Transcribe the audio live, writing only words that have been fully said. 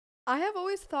I have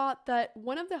always thought that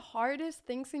one of the hardest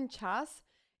things in chess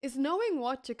is knowing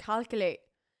what to calculate.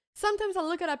 Sometimes I'll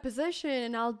look at a position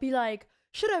and I'll be like,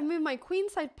 should I move my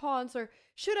queenside pawns, or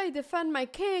should I defend my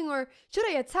king, or should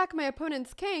I attack my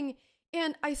opponent's king?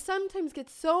 And I sometimes get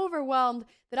so overwhelmed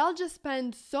that I'll just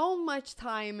spend so much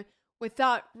time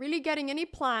without really getting any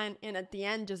plan, and at the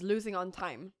end just losing on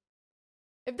time.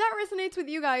 If that resonates with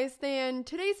you guys, then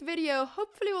today's video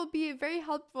hopefully will be very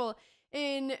helpful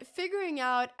in figuring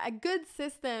out a good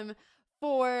system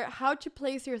for how to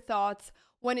place your thoughts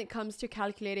when it comes to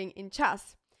calculating in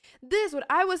chess. This is what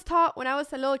I was taught when I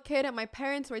was a little kid and my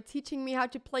parents were teaching me how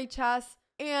to play chess.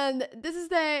 And this is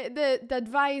the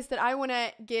advice that I want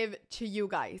to give to you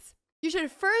guys. You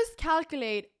should first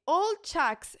calculate all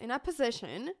checks in a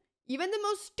position, even the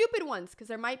most stupid ones, because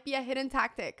there might be a hidden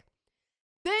tactic.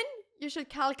 Then you should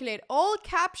calculate all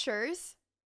captures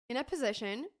in a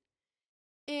position.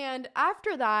 And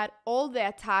after that, all the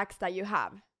attacks that you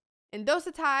have. And those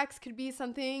attacks could be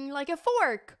something like a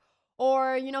fork,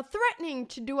 or, threatening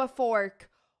to do a fork,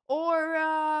 or,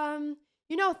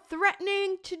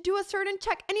 threatening to do a certain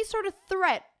check, any sort of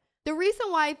threat. The reason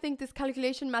why I think this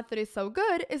calculation method is so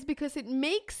good is because it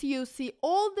makes you see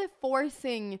all the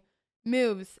forcing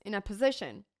moves in a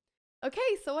position. Okay,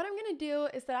 so what I'm going to do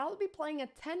is that I'll be playing a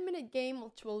 10-minute game,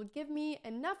 which will give me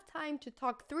enough time to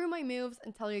talk through my moves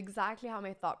and tell you exactly how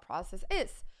my thought process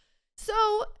is. So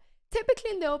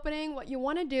typically in the opening, what you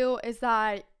want to do is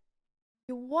that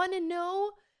you want to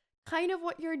know kind of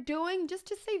what you're doing just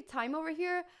to save time over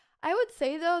here. I would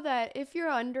say though that if you're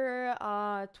under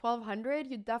 1200,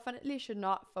 you definitely should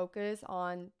not focus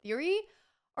on theory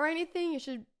or anything. You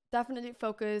should definitely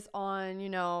focus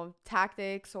on,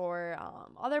 tactics or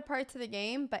other parts of the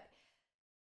game. But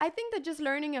I think that just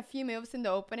learning a few moves in the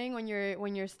opening when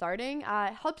you're starting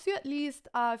helps you at least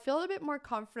feel a little bit more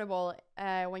comfortable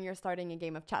when you're starting a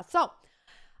game of chess. So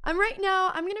I'm going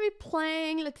to be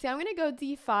playing, let's see, I'm going to go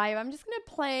d5. I'm just going to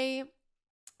play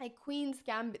a Queen's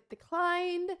Gambit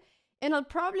declined. And I'll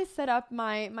probably set up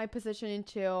my position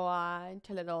into a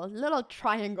little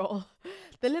triangle,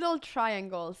 the little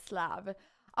triangle slab.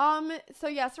 So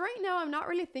right now I'm not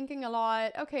really thinking a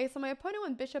lot. Okay, so my opponent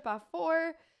went bishop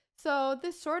f4. So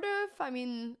this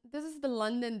this is the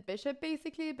London bishop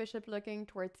basically, bishop looking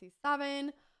towards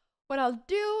c7. What I'll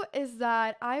do is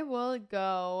that I will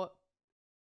go,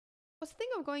 I was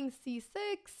thinking of going c6.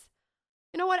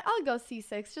 You know what? I'll go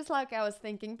c6, just like I was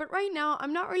thinking. But right now,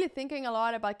 I'm not really thinking a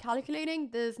lot about calculating.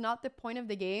 This is not the point of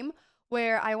the game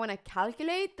where I want to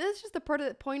calculate. This is just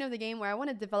the point of the game where I want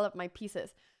to develop my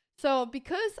pieces. So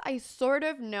because I sort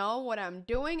of know what I'm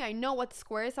doing, I know what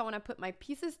squares I want to put my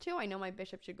pieces to. I know my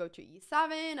bishop should go to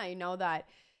e7. I know that,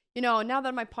 now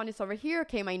that my pawn is over here,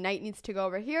 okay, my knight needs to go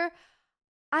over here.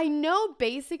 I know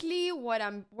basically where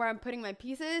I'm putting my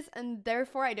pieces, and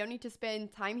therefore I don't need to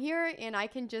spend time here, and I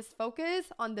can just focus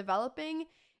on developing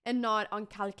and not on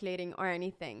calculating or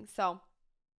anything. So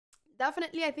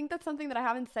definitely, I think that's something that I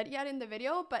haven't said yet in the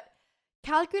video, but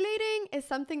calculating is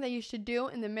something that you should do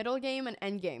in the middle game and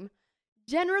end game.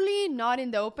 Generally not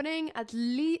in the opening, at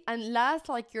least unless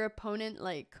your opponent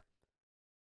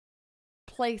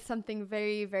play something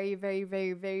very, very, very,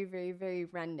 very, very, very, very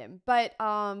random. But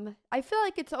I feel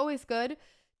like it's always good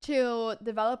to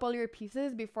develop all your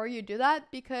pieces before you do that,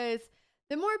 because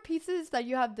the more pieces that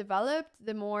you have developed,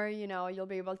 the more, you'll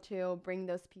be able to bring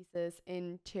those pieces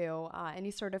into any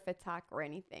sort of attack or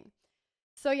anything.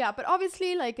 So yeah, but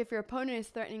obviously, if your opponent is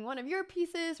threatening one of your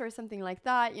pieces or something like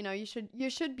that, you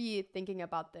should be thinking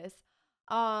about this.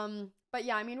 But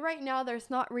yeah, right now there's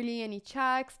not really any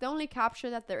checks. The only capture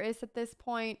that there is at this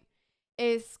point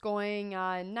is going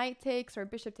knight takes or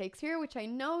bishop takes here, which I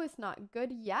know is not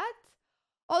good yet.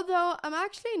 Although I'm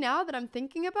actually, now that I'm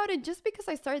thinking about it, just because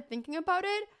I started thinking about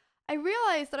it, I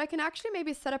realized that I can actually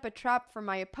maybe set up a trap for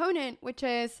my opponent, which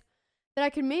is that I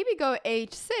can maybe go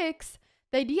h6.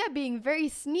 The idea being very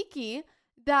sneaky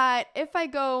that if I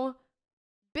go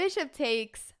bishop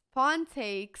takes, pawn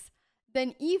takes,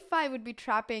 then e5 would be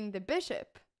trapping the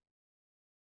bishop,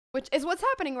 which is what's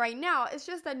happening right now. It's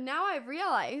just that now I've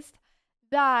realized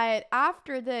that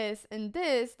after this and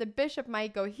this, the bishop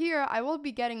might go here. I will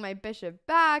be getting my bishop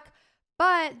back,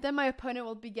 but then my opponent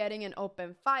will be getting an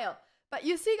open file. But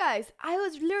you see, guys, I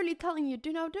was literally telling you,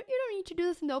 you don't need to do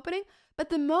this in the opening. But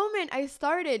the moment I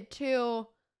started to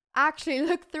actually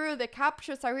look through the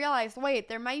captures, I realized, wait,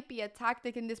 there might be a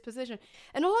tactic in this position.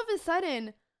 And all of a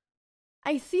sudden,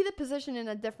 I see the position in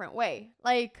a different way.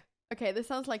 Okay, this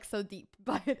sounds so deep,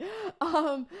 but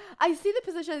I see the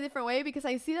position in a different way because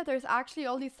I see that there's actually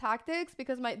all these tactics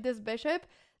because this bishop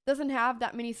doesn't have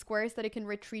that many squares that it can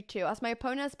retreat to, as my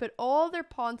opponent has put all their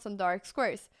pawns on dark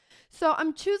squares. So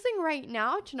I'm choosing right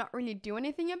now to not really do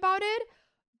anything about it,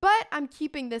 but I'm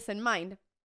keeping this in mind.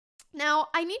 Now,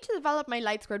 I need to develop my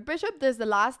light squared bishop. This is the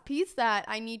last piece that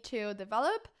I need to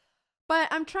develop. But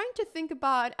I'm trying to think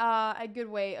about a good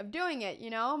way of doing it. You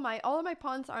know, all of my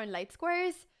pawns are in light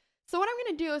squares. So what I'm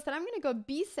going to do is that I'm going to go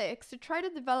b6 to try to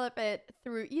develop it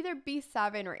through either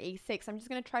b7 or a6. I'm just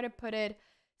going to try to put it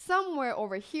somewhere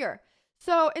over here.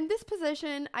 So in this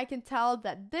position, I can tell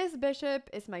that this bishop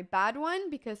is my bad one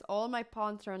because all my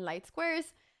pawns are in light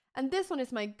squares. And this one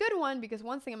is my good one because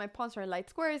once again, my pawns are in light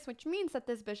squares, which means that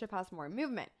this bishop has more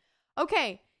movement.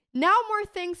 Okay, now more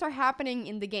things are happening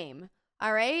in the game.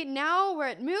 All right, now we're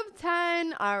at move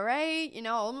 10. All right, you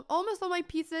know, almost all my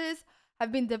pieces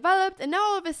have been developed. And now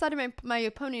all of a sudden, my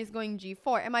opponent is going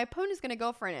g4 and my opponent is going to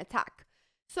go for an attack.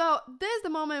 So this is the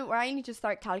moment where I need to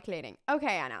start calculating.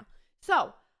 Okay, Anna.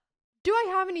 So do I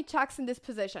have any checks in this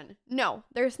position? No,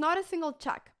 there's not a single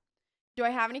check. Do I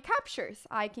have any captures?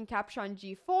 I can capture on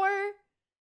g4,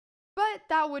 but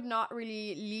that would not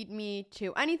really lead me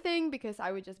to anything because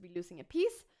I would just be losing a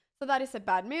piece. So that is a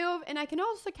bad move. And I can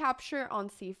also capture on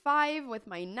c5 with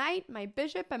my knight, my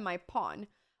bishop, and my pawn.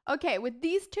 Okay, with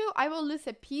these two, I will lose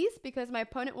a piece because my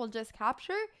opponent will just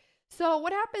capture. So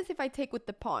what happens if I take with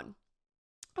the pawn?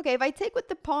 Okay, if I take with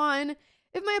the pawn,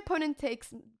 if my opponent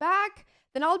takes back,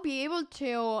 then I'll be able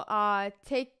to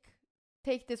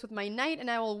take this with my knight and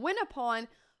I will win a pawn,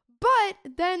 but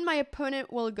then my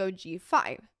opponent will go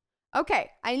g5. Okay,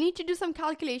 I need to do some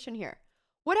calculation here.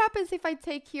 What happens if I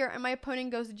take here and my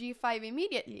opponent goes g5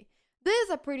 immediately? This is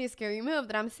a pretty scary move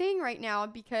that I'm seeing right now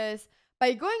because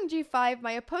by going g5,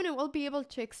 my opponent will be able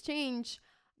to exchange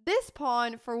this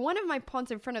pawn for one of my pawns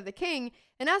in front of the king.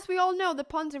 And as we all know, the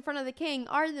pawns in front of the king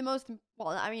are the most, well,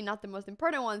 I mean, not the most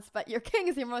important ones, but your king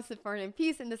is your most important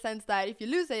piece in the sense that if you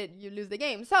lose it, you lose the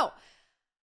game. So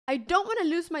I don't want to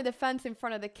lose my defense in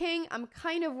front of the king. I'm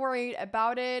kind of worried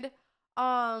about it.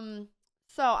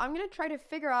 So I'm going to try to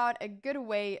figure out a good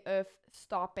way of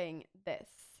stopping this.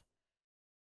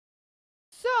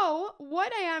 So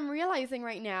what I am realizing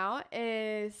right now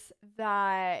is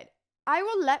that I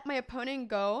will let my opponent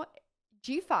go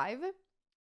g5,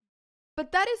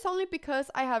 but that is only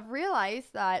because I have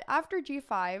realized that after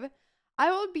g5,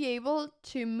 I will be able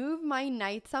to move my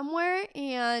knight somewhere,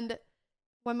 and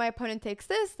when my opponent takes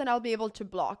this, then I'll be able to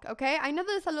block, okay? I know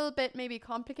this is a little bit maybe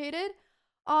complicated,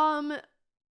 but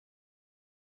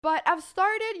I've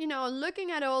started, you know,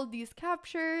 looking at all these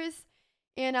captures,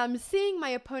 and I'm seeing my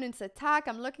opponent's attack.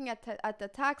 I'm looking at the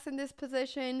attacks in this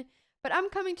position, but I'm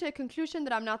coming to a conclusion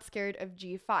that I'm not scared of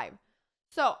g5.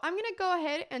 So I'm going to go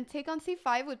ahead and take on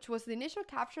c5, which was the initial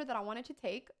capture that I wanted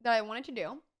to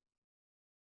do.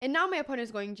 And now my opponent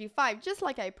is going g5, just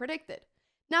like I predicted.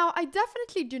 Now, I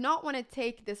definitely do not want to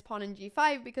take this pawn in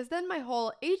g5 because then my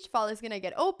whole h-file is going to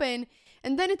get open,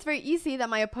 and then it's very easy that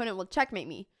my opponent will checkmate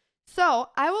me. So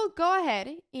I will go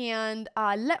ahead and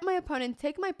let my opponent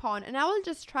take my pawn, and I will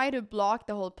just try to block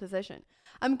the whole position.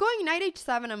 I'm going knight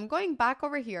h7. I'm going back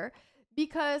over here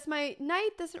because my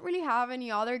knight doesn't really have any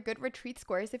other good retreat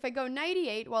squares. If I go knight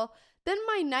e8, well, then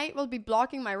my knight will be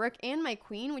blocking my rook and my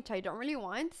queen, which I don't really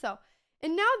want. So,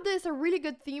 and now there's a really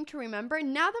good theme to remember.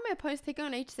 Now that my opponent's taking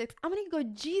on h6, I'm going to go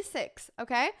g6,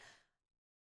 okay?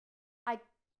 I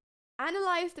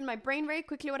analyzed in my brain very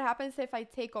quickly what happens if I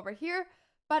take over here.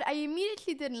 But I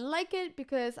immediately didn't like it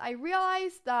because I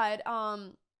realized that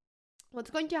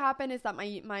what's going to happen is that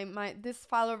this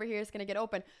file over here is going to get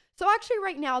open. So actually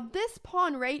right now, this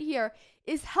pawn right here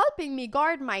is helping me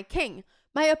guard my king.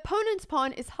 My opponent's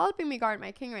pawn is helping me guard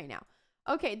my king right now.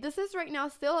 Okay, this is right now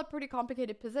still a pretty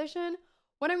complicated position.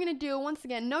 What I'm going to do, once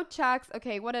again, no checks.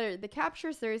 Okay, what are the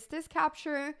captures? There's this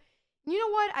capture. You know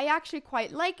what? I actually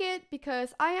quite like it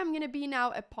because I am going to be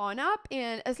now a pawn up,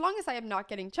 and as long as I am not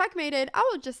getting checkmated, I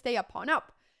will just stay a pawn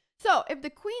up. So if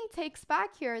the queen takes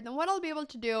back here, then what I'll be able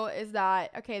to do is that,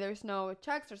 okay, there's no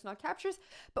checks, there's no captures,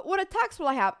 but what attacks will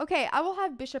I have? Okay, I will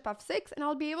have bishop f6, and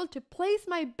I'll be able to place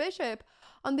my bishop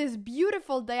on this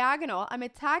beautiful diagonal. I'm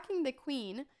attacking the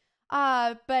queen,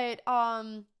 but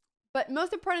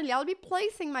most importantly, I'll be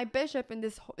placing my bishop in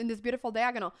this beautiful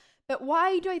diagonal. But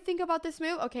why do I think about this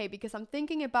move? Okay, because I'm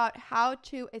thinking about how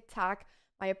to attack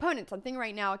my opponent. So I'm thinking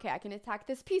right now, okay, I can attack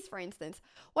this piece, for instance.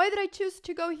 Why did I choose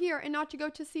to go here and not to go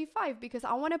to c5? Because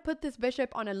I want to put this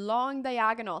bishop on a long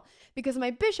diagonal because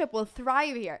my bishop will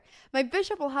thrive here. My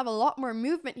bishop will have a lot more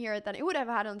movement here than it would have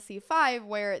had on c5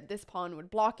 where this pawn would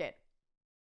block it.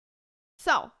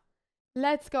 So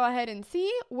let's go ahead and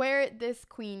see where this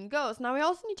queen goes. Now, I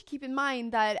also need to keep in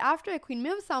mind that after a queen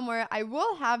moves somewhere, I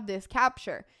will have this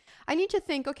capture. I need to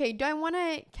think, okay, do I want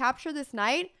to capture this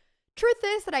knight? Truth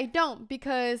is that I don't,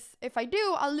 because if I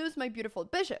do, I'll lose my beautiful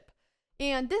bishop.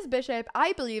 And this bishop,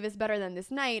 I believe, is better than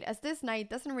this knight, as this knight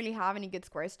doesn't really have any good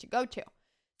squares to go to.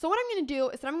 So what I'm going to do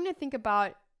is that I'm going to think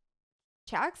about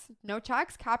checks, no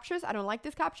checks, captures. I don't like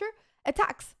this capture.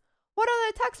 Attacks. What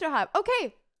other attacks do I have?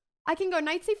 Okay, I can go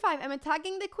knight c5. I'm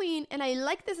attacking the queen, and I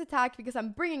like this attack because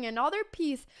I'm bringing another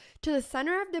piece to the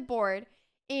center of the board,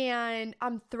 and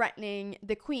I'm threatening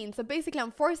the queen. So basically,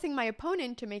 I'm forcing my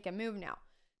opponent to make a move now.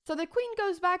 So the queen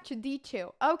goes back to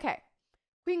d2. Okay,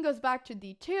 queen goes back to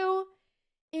d2.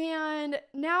 And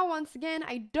now, once again,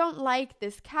 I don't like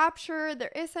this capture.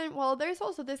 There's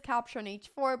also this capture on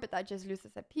h4, but that just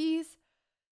loses a piece.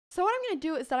 So what I'm going to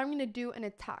do is that I'm going to do an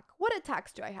attack. What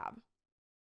attacks do I have?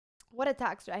 What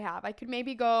attacks do I have? I could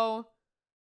maybe go,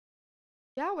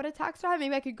 what attacks do I have?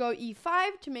 Maybe I could go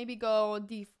e5 to maybe go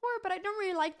d4, but I don't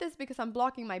really like this because I'm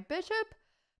blocking my bishop.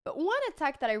 But one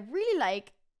attack that I really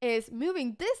like is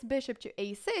moving this bishop to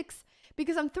a6,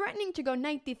 because I'm threatening to go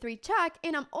knight d3 check,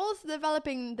 and I'm also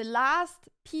developing the last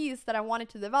piece that I wanted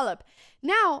to develop.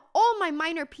 Now, all my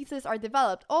minor pieces are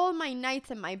developed, all my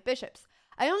knights and my bishops.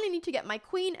 I only need to get my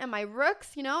queen and my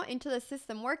rooks, into the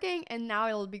system working, and now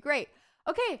it'll be great.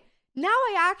 Okay, now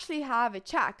I actually have a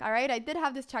check, all right? I did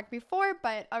have this check before,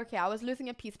 but okay, I was losing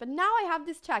a piece. But now I have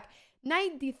this check,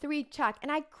 knight d3 check,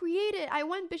 and I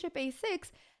went bishop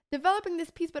a6, developing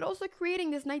this piece, but also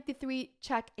creating this knight d3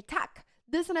 check attack.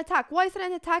 This is an attack. Why is it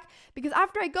an attack? Because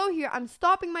after I go here, I'm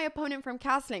stopping my opponent from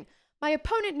castling. My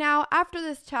opponent now, after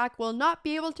this check, will not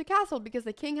be able to castle because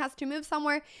the king has to move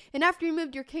somewhere. And after you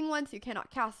moved your king once, you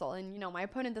cannot castle. And, my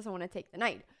opponent doesn't want to take the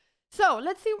knight. So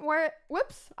let's see where,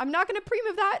 whoops, I'm not going to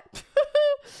pre-move that.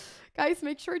 Guys,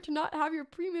 make sure to not have your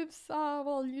pre-moves.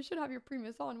 Well, you should have your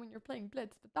pre-moves on when you're playing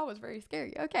Blitz, but that was very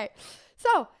scary. Okay,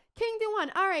 so king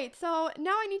d1. All right, so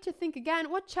now I need to think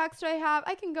again. What checks do I have?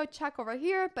 I can go check over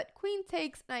here, but queen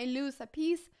takes and I lose a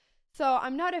piece. So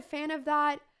I'm not a fan of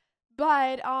that.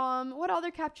 But what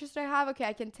other captures do I have? Okay,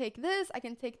 I can take this,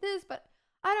 but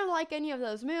I don't like any of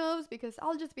those moves because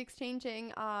I'll just be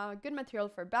exchanging good material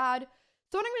for bad.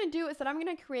 So what I'm going to do is that I'm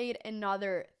going to create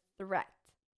another threat.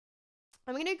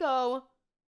 I'm going to go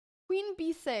queen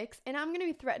b6, and I'm going to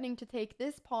be threatening to take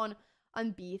this pawn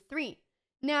on b3.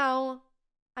 Now,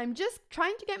 I'm just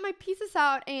trying to get my pieces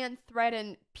out and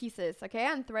threaten pieces, okay?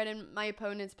 And threaten my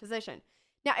opponent's position.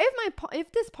 Now,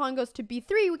 if this pawn goes to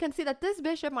b3, we can see that this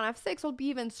bishop on f6 will be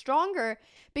even stronger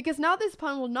because now this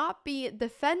pawn will not be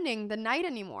defending the knight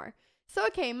anymore. So,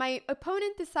 okay, my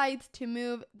opponent decides to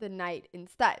move the knight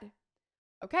instead.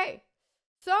 Okay,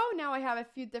 so now I have a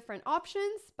few different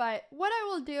options, but what I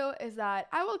will do is that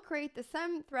I will create the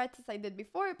same threats as I did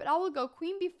before, but I will go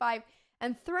queen b5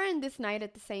 and threaten this knight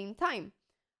at the same time.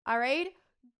 All right,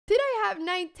 did I have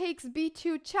knight takes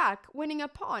b2 check, winning a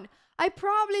pawn? I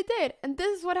probably did, and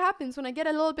this is what happens when I get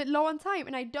a little bit low on time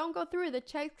and I don't go through the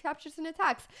checks, captures, and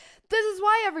attacks. This is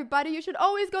why, everybody, you should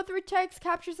always go through checks,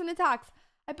 captures, and attacks.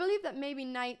 I believe that maybe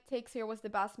knight takes here was the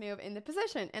best move in the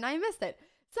position, and I missed it.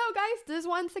 So, guys, this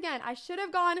once again, I should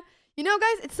have gone,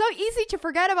 guys, it's so easy to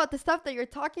forget about the stuff that you're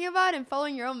talking about and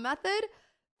following your own method.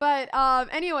 But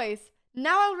anyways,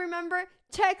 now I'll remember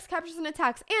checks, captures, and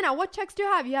attacks. Anna, what checks do you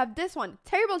have? You have this one,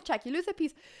 terrible check, you lose a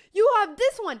piece. You have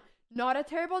this one, not a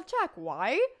terrible check.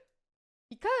 Why?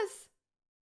 Because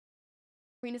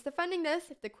queen is defending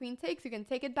this. If the queen takes, you can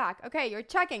take it back. Okay, you're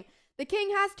checking. The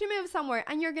king has to move somewhere,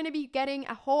 and you're going to be getting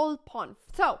a whole pawn.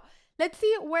 So, let's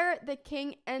see where the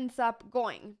king ends up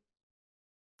going.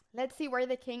 If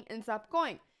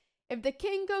the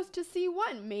king goes to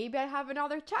c1, maybe I have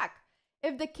another check.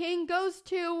 If the king goes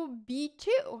to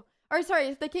b2,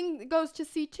 if the king goes to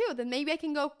c2, then maybe I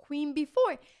can go queen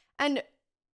b4 and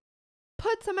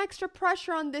put some extra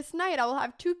pressure on this knight. I will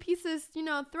have two pieces,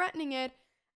 threatening it.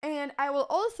 And I will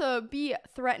also be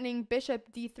threatening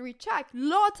bishop d3 check.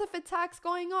 Lots of attacks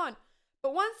going on.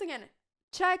 But once again,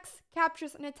 checks,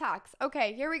 captures, and attacks.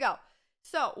 Okay, here we go.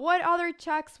 So, what other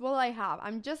checks will I have?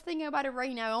 I'm just thinking about it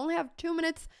right now. I only have 2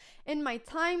 minutes in my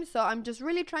time, so I'm just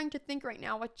really trying to think right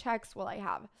now, what checks will I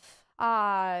have?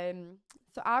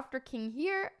 So after king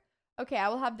here, okay, I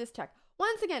will have this check.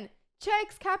 Once again,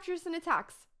 checks, captures, and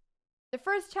attacks. The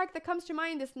first check that comes to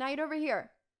mind is knight over here.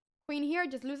 Queen here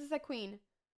just loses a queen.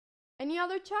 Any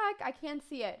other check? I can't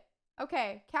see it.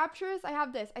 Okay, captures, I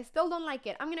have this. I still don't like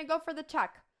it. I'm going to go for the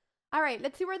check. All right,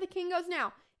 let's see where the king goes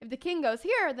now. If the king goes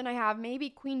here, then I have maybe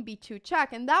queen b2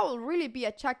 check, and that will really be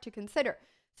a check to consider.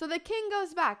 So the king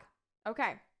goes back.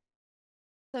 Okay.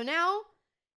 So now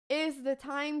is the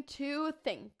time to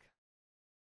think.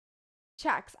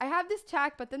 Checks. I have this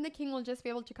check, but then the king will just be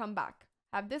able to come back.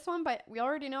 have this one, but we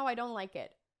already know I don't like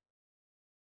it.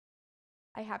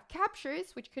 I have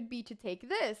captures, which could be to take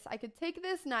this. I could take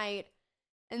this knight,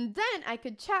 and then I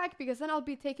could check, because then I'll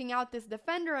be taking out this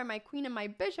defender, and my queen and my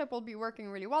bishop will be working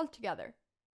really well together.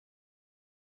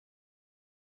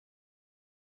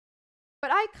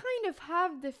 But I kind of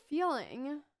have the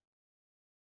feeling...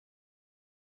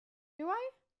 Do I?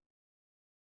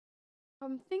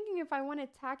 I'm thinking if I want to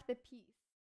attack the piece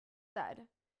instead.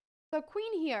 So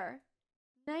queen here.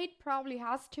 Knight probably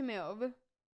has to move.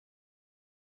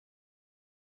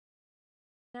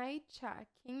 Knight check,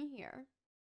 king here.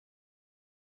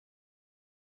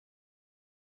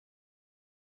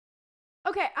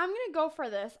 Okay, I'm gonna go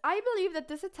for this. I believe that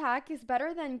this attack is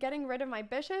better than getting rid of my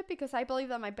bishop, because I believe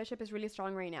that my bishop is really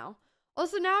strong right now.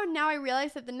 Also now I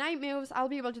realize that the knight moves, I'll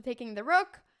be able to take in the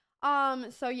rook.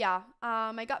 So yeah,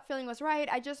 my gut feeling was right.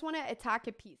 I just want to attack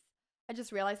a piece. I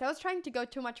just realized I was trying to go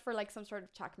too much for like some sort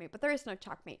of checkmate, but there is no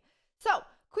checkmate. So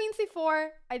queen c4,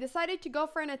 I decided to go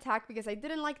for an attack because I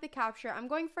didn't like the capture. I'm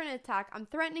going for an attack. I'm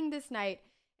threatening this knight.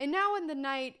 And now when the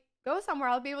knight goes somewhere,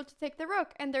 I'll be able to take the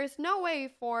rook. And there's no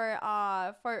way for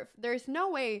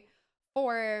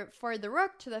the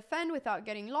rook to defend without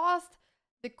getting lost.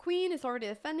 The queen is already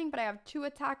defending, but I have two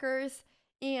attackers.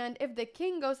 And if the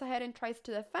king goes ahead and tries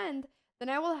to defend, then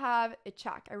I will have a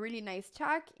check, a really nice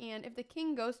check. And if the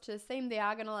king goes to the same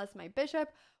diagonal as my bishop,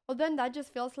 well, then that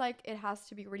just feels like it has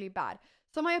to be really bad.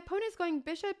 So my opponent is going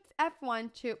bishop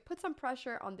f1 to put some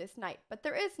pressure on this knight. But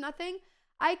there is nothing.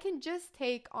 I can just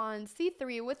take on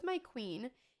c3 with my queen.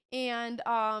 And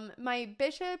my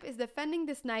bishop is defending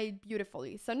this knight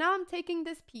beautifully. So now I'm taking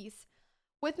this piece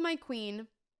with my queen.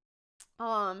 We've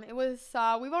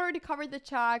already covered the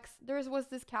checks. There was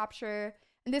this capture,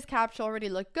 and this capture already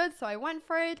looked good, so I went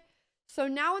for it. So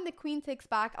now when the queen takes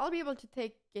back, I'll be able to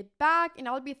take it back, and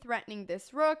I'll be threatening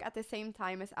this rook at the same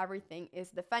time as everything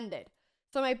is defended.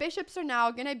 So my bishops are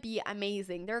now gonna be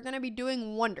amazing. They're gonna be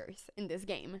doing wonders in this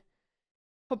game,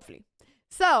 hopefully.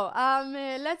 So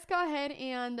let's go ahead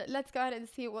and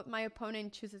see what my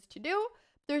opponent chooses to do.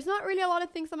 There's not really a lot of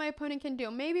things that my opponent can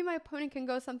do. Maybe my opponent can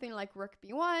go something like rook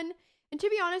b1. And to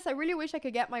be honest, I really wish I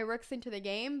could get my rooks into the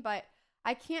game, but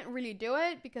I can't really do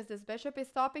it because this bishop is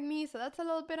stopping me. So that's a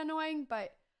little bit annoying,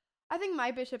 but I think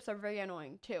my bishops are very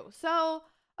annoying too. So,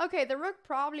 okay, the rook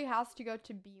probably has to go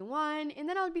to b1, and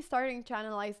then I'll be starting to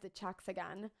analyze the checks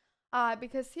again.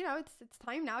 Because, you know, it's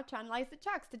time now to analyze the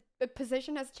checks. The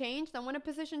position has changed, and when a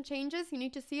position changes, you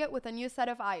need to see it with a new set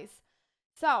of eyes.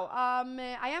 So,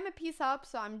 I am a piece up,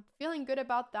 so I'm feeling good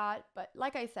about that. But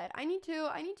like I said, I need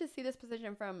to see this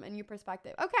position from a new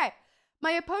perspective. Okay,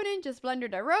 my opponent just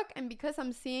blundered a rook, and because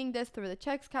I'm seeing this through the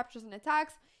checks, captures, and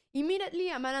attacks,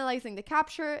 immediately I'm analyzing the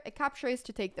capture. A capture is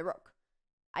to take the rook.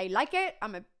 I like it.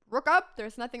 I'm a rook up.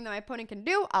 There's nothing that my opponent can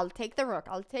do. I'll take the rook.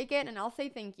 I'll take it, and I'll say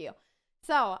thank you.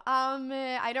 So,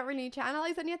 I don't really need to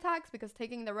analyze any attacks because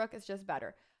taking the rook is just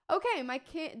better. Okay,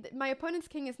 my opponent's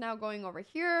king is now going over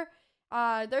here.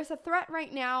 There's a threat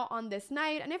right now on this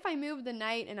knight, and if I move the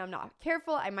knight and I'm not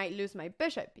careful, I might lose my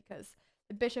bishop because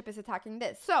the bishop is attacking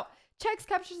this. So, checks,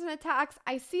 captures, and attacks.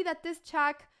 I see that this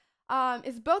check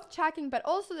is both checking but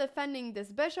also defending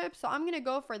this bishop, so I'm going to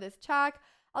go for this check.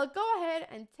 I'll go ahead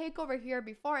and take over here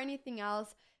before anything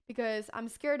else because I'm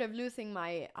scared of losing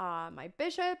my my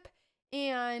bishop.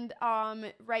 And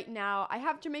right now I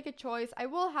have to make a choice. I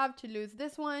will have to lose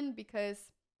this one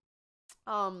because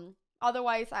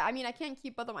otherwise, I mean, I can't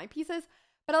keep both of my pieces,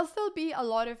 but I'll still be a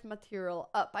lot of material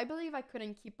up. I believe I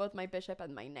couldn't keep both my bishop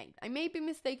and my knight. I may be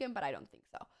mistaken, but I don't think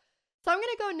so. So I'm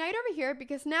going to go knight over here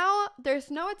because now there's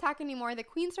no attack anymore. The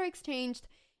queens are exchanged,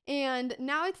 and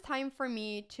now it's time for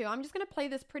me to, I'm just going to play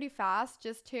this pretty fast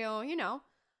just to, you know,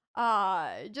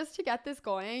 just to get this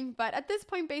going. But at this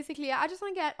point, basically, I just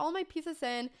want to get all my pieces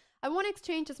in. I want to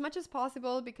exchange as much as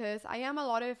possible because I am a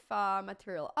lot of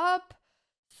material up.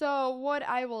 So what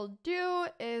I will do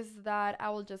is that I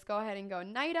will just go ahead and go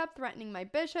knight up, threatening my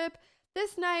bishop.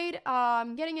 This knight,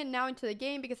 getting it now into the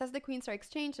game because as the queens are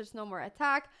exchanged, there's no more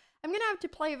attack. I'm going to have to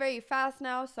play very fast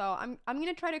now, so I'm going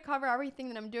to try to cover everything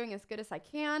that I'm doing as good as I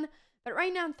can. But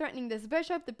right now I'm threatening this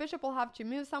bishop. The bishop will have to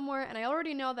move somewhere, and I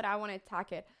already know that I want to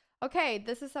attack it. Okay,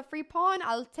 this is a free pawn.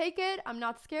 I'll take it. I'm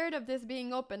not scared of this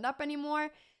being opened up anymore.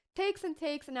 Takes, and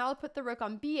now I'll put the rook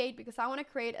on b8 because I want to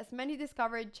create as many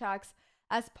discovered checks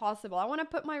as possible. I want to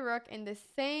put my rook in the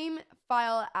same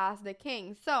file as the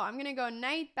king. So I'm going to go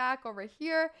knight back over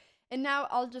here, and now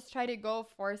I'll just try to go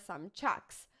for some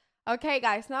checks. Okay,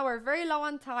 guys, now we're very low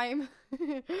on time.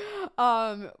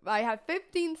 I have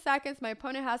 15 seconds. My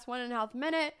opponent has 1.5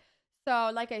 minutes.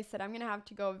 So, like I said, I'm going to have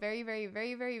to go very, very,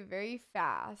 very, very, very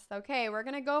fast. Okay, we're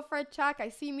going to go for a check. I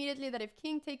see immediately that if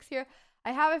king takes here,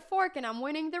 I have a fork and I'm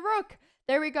winning the rook.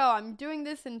 There we go. I'm doing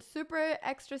this in super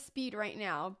extra speed right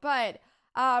now. But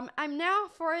I'm now,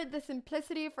 for the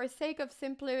simplicity, for sake of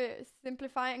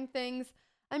simplifying things,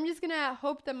 I'm just going to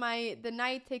hope that the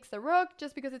knight takes the rook,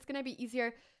 just because it's going to be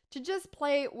easier to just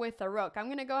play with the rook. I'm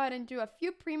going to go ahead and do a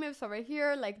few pre-moves over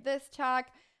here, like this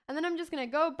check. And then I'm just going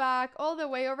to go back all the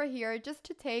way over here just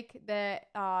to take the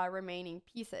remaining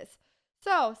pieces.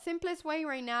 So, simplest way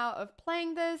right now of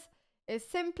playing this is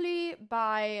simply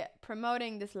by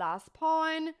promoting this last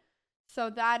pawn. So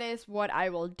that is what I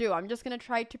will do. I'm just going to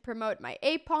try to promote my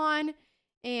A pawn.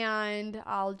 And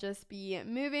I'll just be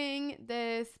moving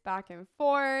this back and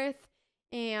forth.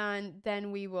 And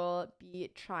then we will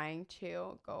be trying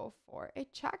to go for a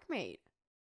checkmate.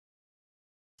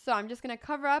 So I'm just going to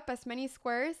cover up as many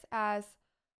squares as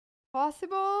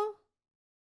possible.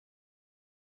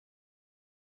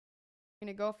 I'm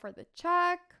going to go for the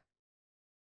check.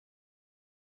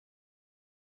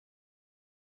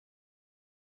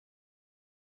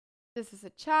 This is a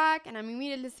check, and I'm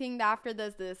immediately seeing that after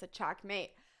this is a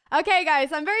checkmate. Okay,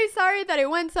 guys, I'm very sorry that it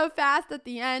went so fast at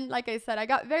the end. Like I said, I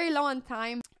got very low on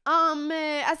time.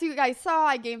 As you guys saw,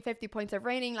 I gained 50 points of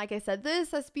rating. Like I said, this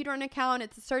is a speedrun account.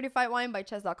 It's a certified one by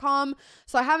chess.com.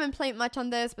 So I haven't played much on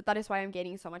this, but that is why I'm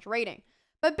gaining so much rating.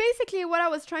 But basically, what I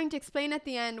was trying to explain at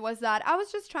the end was that I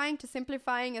was just trying to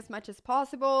simplifying as much as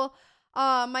possible.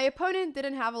 My opponent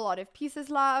didn't have a lot of pieces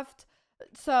left.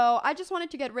 So I just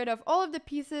wanted to get rid of all of the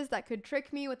pieces that could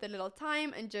trick me with a little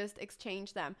time and just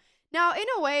exchange them. Now, in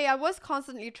a way, I was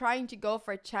constantly trying to go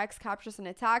for checks, captures, and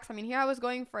attacks. I mean, here I was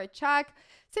going for a check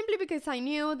simply because I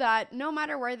knew that no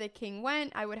matter where the king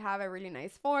went, I would have a really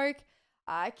nice fork.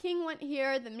 King went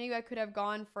here, then maybe I could have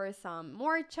gone for some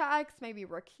more checks, maybe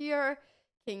rook here,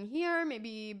 king here,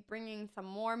 maybe bringing some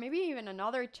more, maybe even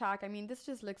another check. I mean, this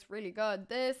just looks really good.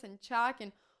 This and check,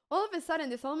 and all of a sudden,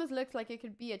 this almost looks like it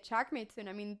could be a checkmate soon.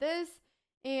 I mean, this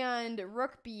and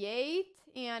rook b8.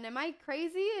 And am I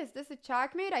crazy? Is this a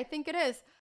checkmate? I think it is.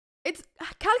 It's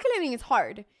calculating is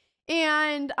hard.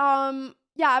 And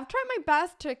yeah, I've tried my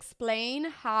best to explain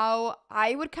how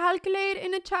I would calculate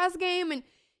in a chess game. And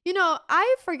you know,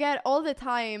 I forget all the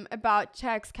time about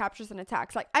checks, captures, and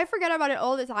attacks. Like, I forget about it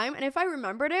all the time. And if I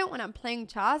remembered it when I'm playing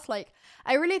chess, like,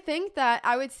 I really think that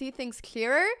I would see things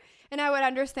clearer and I would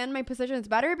understand my positions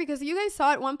better, because you guys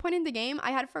saw at one point in the game,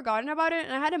 I had forgotten about it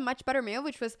and I had a much better move,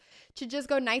 which was to just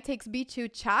go knight takes b2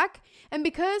 check. And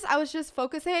because I was just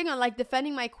focusing on like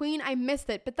defending my queen, I missed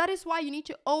it. But that is why you need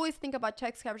to always think about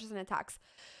checks, captures, and attacks.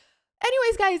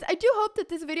 Anyways, guys, I do hope that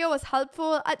this video was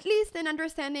helpful, at least in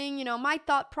understanding, you know, my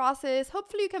thought process.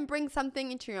 Hopefully you can bring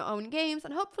something into your own games,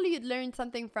 and hopefully you'd learn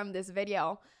something from this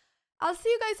video. I'll see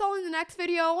you guys all in the next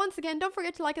video. Once again, don't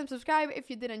forget to like and subscribe if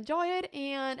you did enjoy it,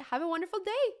 and have a wonderful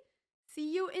day.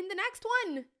 See you in the next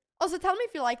one. Also, tell me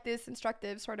if you like this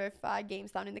instructive sort of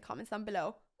games down in the comments down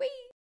below. Whee!